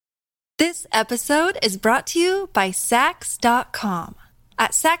This episode is brought to you by Sax.com.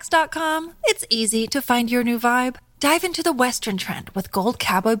 At Sax.com, it's easy to find your new vibe. Dive into the Western trend with gold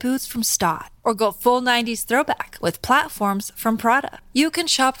cowboy boots from Stott, or go full 90s throwback with platforms from Prada. You can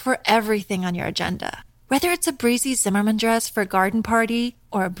shop for everything on your agenda, whether it's a breezy Zimmermann dress for a garden party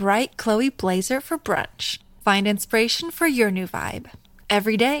or a bright Chloe blazer for brunch. Find inspiration for your new vibe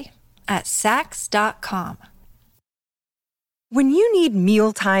every day at Sax.com. When you need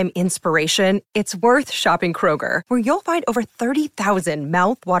mealtime inspiration, it's worth shopping Kroger, where you'll find over 30,000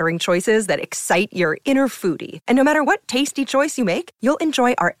 mouth-watering choices that excite your inner foodie. And no matter what tasty choice you make, you'll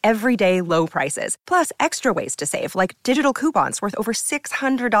enjoy our everyday low prices, plus extra ways to save, like digital coupons worth over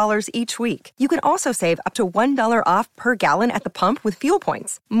 $600 each week. You can also save up to $1 off per gallon at the pump with fuel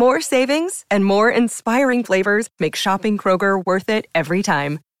points. More savings and more inspiring flavors make shopping Kroger worth it every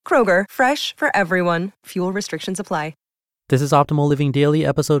time. Kroger, fresh for everyone. Fuel restrictions apply. This is Optimal Living Daily,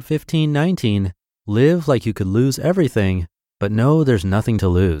 episode 1519. Live like you could lose everything, but know there's nothing to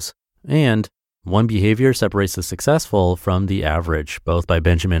lose. And one behavior separates the successful from the average, both by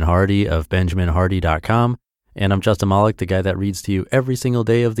Benjamin Hardy of benjaminhardy.com. And I'm Justin Malik, the guy that reads to you every single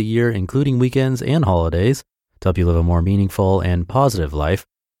day of the year, including weekends and holidays, to help you live a more meaningful and positive life.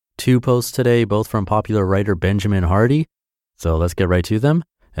 2 posts today, both from popular writer Benjamin Hardy. So let's get right to them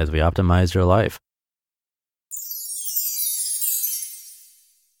as we optimize your life.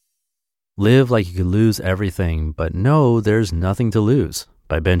 Live like you could lose everything, but know there's nothing to lose,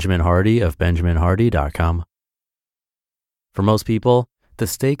 by Benjamin Hardy of benjaminhardy.com. For most people, the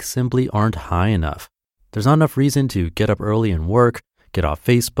stakes simply aren't high enough. There's not enough reason to get up early and work, get off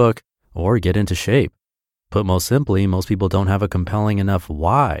Facebook, or get into shape. Put most simply, most people don't have a compelling enough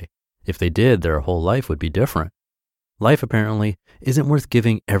why. If they did, their whole life would be different. Life apparently isn't worth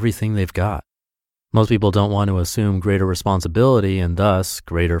giving everything they've got. Most people don't want to assume greater responsibility and thus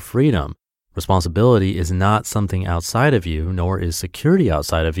greater freedom. Responsibility is not something outside of you, nor is security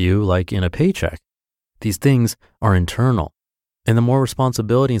outside of you, like in a paycheck. These things are internal. And the more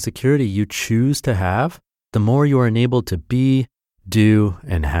responsibility and security you choose to have, the more you are enabled to be, do,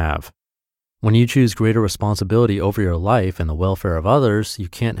 and have. When you choose greater responsibility over your life and the welfare of others, you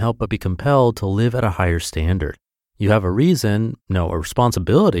can't help but be compelled to live at a higher standard. You have a reason, a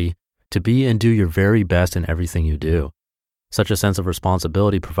responsibility, to be and do your very best in everything you do. Such a sense of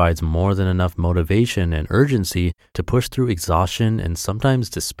responsibility provides more than enough motivation and urgency to push through exhaustion and sometimes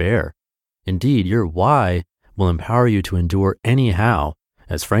despair. Indeed, your why will empower you to endure anyhow,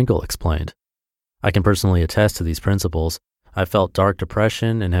 as Frankl explained. I can personally attest to these principles. I've felt dark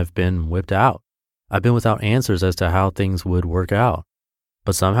depression and have been whipped out. I've been without answers as to how things would work out.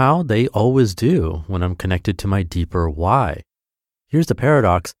 But somehow they always do when I'm connected to my deeper why. Here's the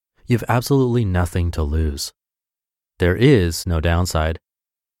paradox. You have absolutely nothing to lose. There is no downside.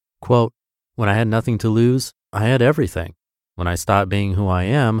 Quote, when I had nothing to lose, I had everything. When I stopped being who I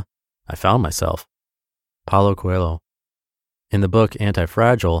am, I found myself. Paulo Coelho. In the book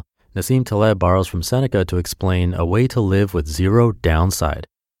Anti-Fragile, Nassim Taleb borrows from Seneca to explain a way to live with zero downside.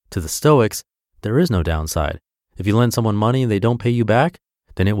 To the Stoics, there is no downside. If you lend someone money and they don't pay you back,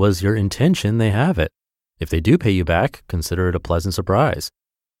 then it was your intention they have it. If they do pay you back, consider it a pleasant surprise.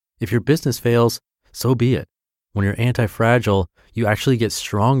 If your business fails, so be it. When you're anti-fragile, you actually get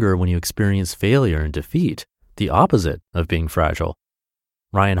stronger when you experience failure and defeat, the opposite of being fragile.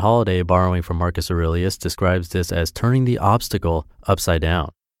 Ryan Holiday, borrowing from Marcus Aurelius, describes this as turning the obstacle upside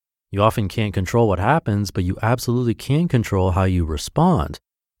down. You often can't control what happens, but you absolutely can control how you respond.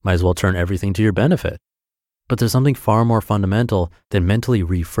 Might as well turn everything to your benefit. But there's something far more fundamental than mentally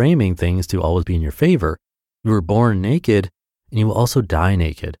reframing things to always be in your favor. You were born naked, and you will also die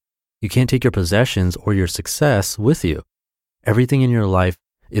naked. You can't take your possessions or your success with you. Everything in your life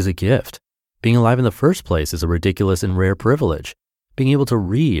is a gift. Being alive in the first place is a ridiculous and rare privilege. Being able to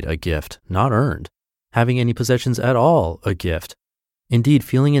read, a gift, not earned. Having any possessions at all, a gift. Indeed,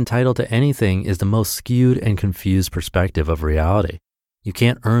 feeling entitled to anything is the most skewed and confused perspective of reality. You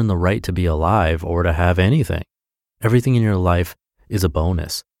can't earn the right to be alive or to have anything. Everything in your life is a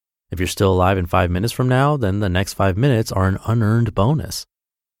bonus. If you're still alive in 5 minutes from now, then the next 5 minutes are an unearned bonus.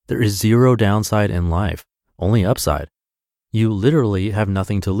 There is zero downside in life, only upside. You literally have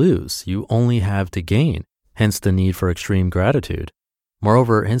nothing to lose. You only have to gain, hence the need for extreme gratitude.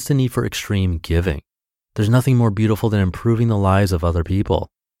 Moreover, hence the need for extreme giving. There's nothing more beautiful than improving the lives of other people.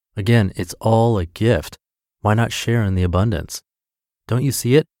 Again, it's all a gift. Why not share in the abundance? Don't you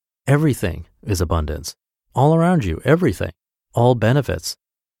see it? Everything is abundance. All around you, everything. All benefits.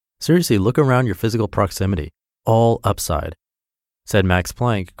 Seriously, look around your physical proximity. All upside. Said Max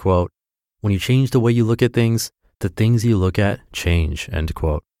Planck, quote, when you change the way you look at things, the things you look at change, end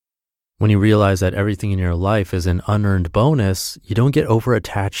quote. When you realize that everything in your life is an unearned bonus, you don't get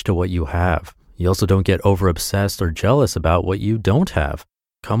over-attached to what you have. You also don't get over-obsessed or jealous about what you don't have.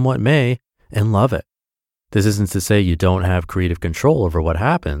 Come what may, and love it. This isn't to say you don't have creative control over what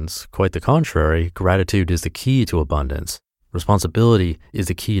happens. Quite the contrary, gratitude is the key to abundance. Responsibility is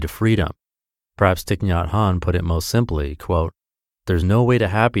the key to freedom. Perhaps Thich Nhat Hanh put it most simply, quote, "There's no way to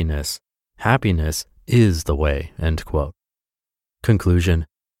happiness. Happiness is the way," end quote. Conclusion.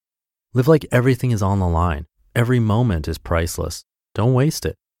 Live like everything is on the line. Every moment is priceless. Don't waste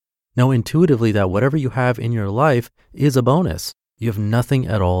it. Know intuitively that whatever you have in your life is a bonus. You have nothing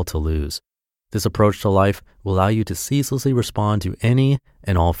at all to lose. This approach to life will allow you to ceaselessly respond to any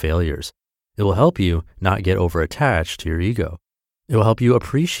and all failures. It will help you not get over-attached to your ego. It will help you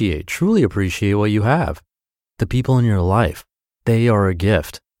truly appreciate what you have. The people in your life, they are a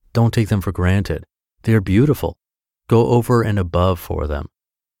gift. Don't take them for granted. They are beautiful. Go over and above for them.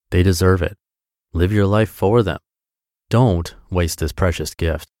 They deserve it. Live your life for them. Don't waste this precious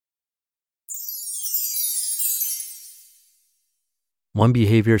gift. One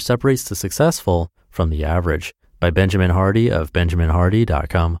Behavior Separates the Successful from the Average by Benjamin Hardy of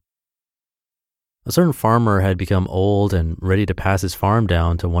benjaminhardy.com. A certain farmer had become old and ready to pass his farm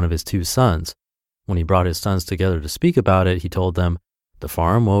down to one of his 2 sons. When he brought his sons together to speak about it, he told them, "The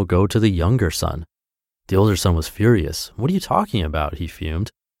farm will go to the younger son." The older son was furious. "What are you talking about?" he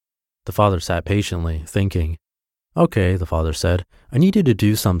fumed. The father sat patiently, thinking. "Okay," the father said, "I need you to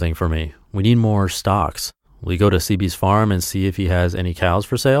do something for me. We need more stocks. Will you go to CB's farm and see if he has any cows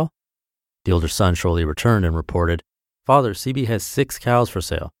for sale?" The older son shortly returned and reported, "Father, CB has 6 cows for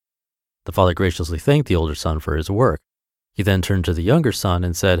sale." The father graciously thanked the older son for his work. He then turned to the younger son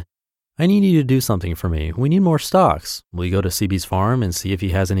and said, "I need you to do something for me. We need more stocks. Will you go to CB's farm and see if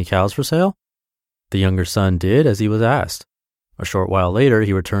he has any cows for sale?" The younger son did as he was asked. A short while later,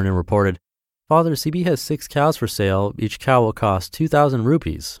 he returned and reported, "Father, CB has 6 cows for sale. Each cow will cost 2,000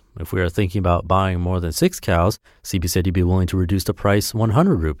 rupees. If we are thinking about buying more than 6 cows, CB said he'd be willing to reduce the price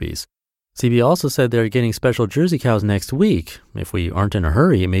 100 rupees. CB also said they're getting special Jersey cows next week. If we aren't in a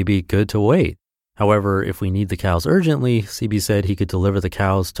hurry, it may be good to wait. However, if we need the cows urgently, CB said he could deliver the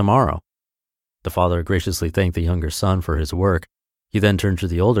cows tomorrow." The father graciously thanked the younger son for his work. He then turned to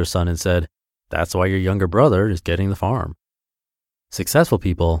the older son and said, "That's why your younger brother is getting the farm." Successful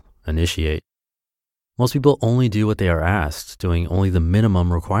people initiate. Most people only do what they are asked, doing only the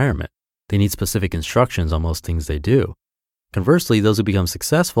minimum requirement. They need specific instructions on most things they do. Conversely, those who become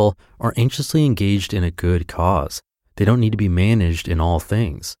successful are anxiously engaged in a good cause. They don't need to be managed in all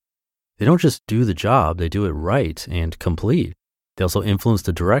things. They don't just do the job, they do it right and complete. They also influence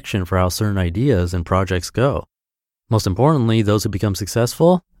the direction for how certain ideas and projects go. Most importantly, those who become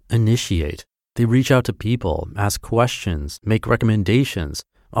successful initiate. They reach out to people, ask questions, make recommendations,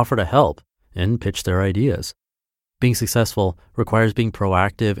 offer to help, and pitch their ideas. Being successful requires being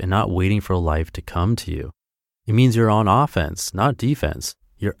proactive and not waiting for life to come to you. It means you're on offense, not defense.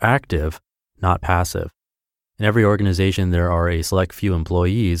 You're active, not passive. In every organization, there are a select few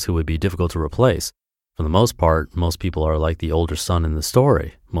employees who would be difficult to replace. For the most part, most people are like the older son in the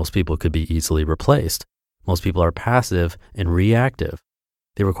story. Most people could be easily replaced. Most people are passive and reactive.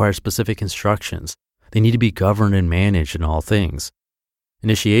 They require specific instructions. They need to be governed and managed in all things.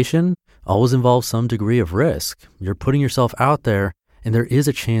 Initiation always involves some degree of risk. You're putting yourself out there, and there is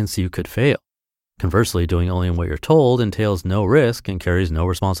a chance you could fail. Conversely, doing only what you're told entails no risk and carries no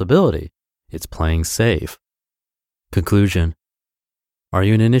responsibility. It's playing safe. Conclusion. Are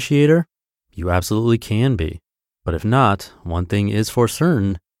you an initiator? You absolutely can be. But if not, one thing is for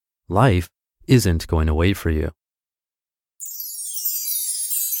certain, life isn't going to wait for you.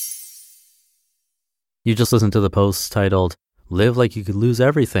 You just listened to the posts titled, "Live Like You Could Lose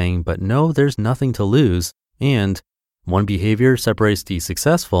Everything, but Know There's Nothing to Lose," and "One Behavior Separates the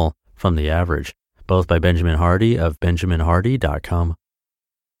Successful from the Average," both by Benjamin Hardy of benjaminhardy.com.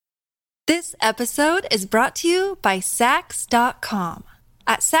 This episode is brought to you by Saks.com.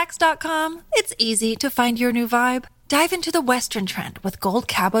 At Saks.com, it's easy to find your new vibe. Dive into the Western trend with gold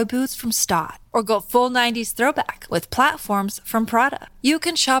cowboy boots from Stott, or go full 90s throwback with platforms from Prada. You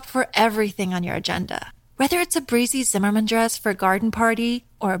can shop for everything on your agenda, whether it's a breezy Zimmermann dress for a garden party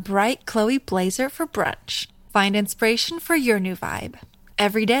or a bright Chloe blazer for brunch. Find inspiration for your new vibe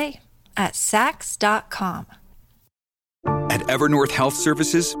every day at Saks.com. At Evernorth Health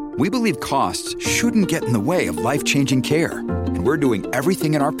Services, we believe costs shouldn't get in the way of life-changing care, and we're doing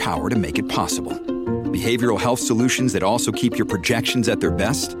everything in our power to make it possible. Behavioral health solutions that also keep your projections at their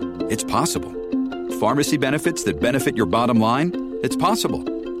best? It's possible. Pharmacy benefits that benefit your bottom line? It's possible.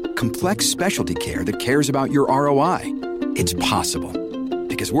 Complex specialty care that cares about your ROI? It's possible.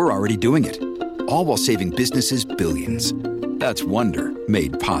 because we're already doing it. All while saving businesses billions. That's Wonder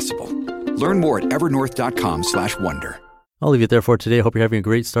made possible. Learn more at evernorth.com/wonder. I'll leave it there for today. Hope you're having a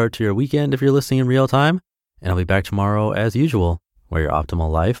great start to your weekend if you're listening in real time. And I'll be back tomorrow as usual, where your optimal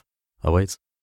life awaits.